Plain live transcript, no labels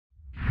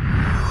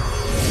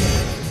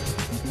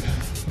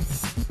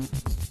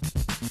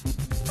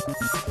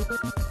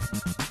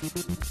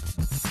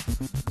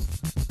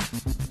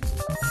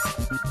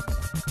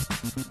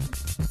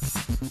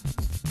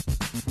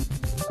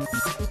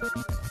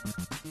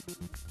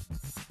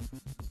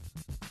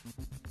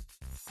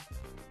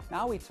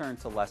Now we turn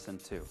to Lesson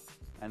 2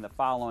 and the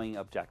following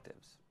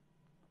objectives.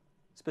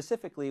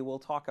 Specifically, we'll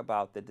talk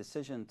about the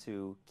decision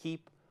to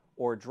keep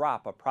or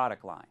drop a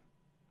product line.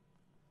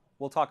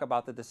 We'll talk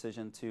about the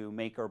decision to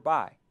make or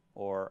buy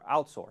or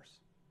outsource.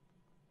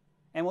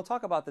 And we'll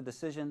talk about the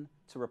decision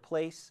to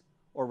replace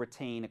or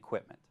retain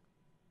equipment.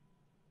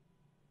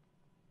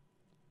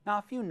 Now,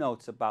 a few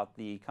notes about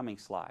the coming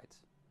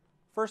slides.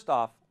 First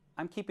off,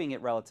 I'm keeping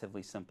it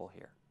relatively simple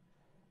here.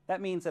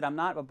 That means that I'm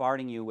not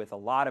bombarding you with a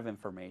lot of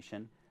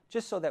information,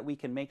 just so that we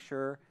can make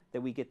sure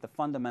that we get the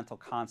fundamental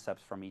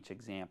concepts from each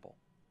example.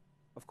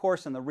 Of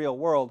course, in the real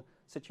world,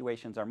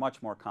 situations are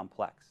much more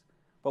complex,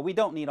 but we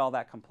don't need all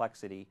that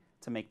complexity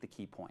to make the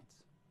key points.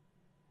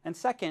 And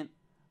second,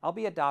 I'll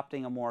be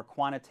adopting a more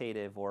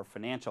quantitative or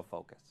financial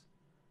focus.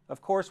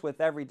 Of course,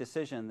 with every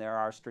decision, there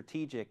are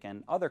strategic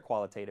and other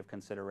qualitative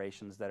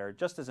considerations that are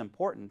just as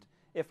important,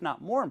 if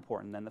not more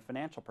important, than the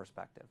financial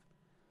perspective.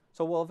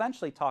 So we'll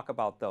eventually talk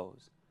about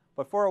those,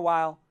 but for a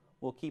while,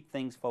 we'll keep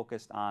things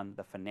focused on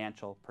the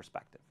financial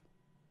perspective.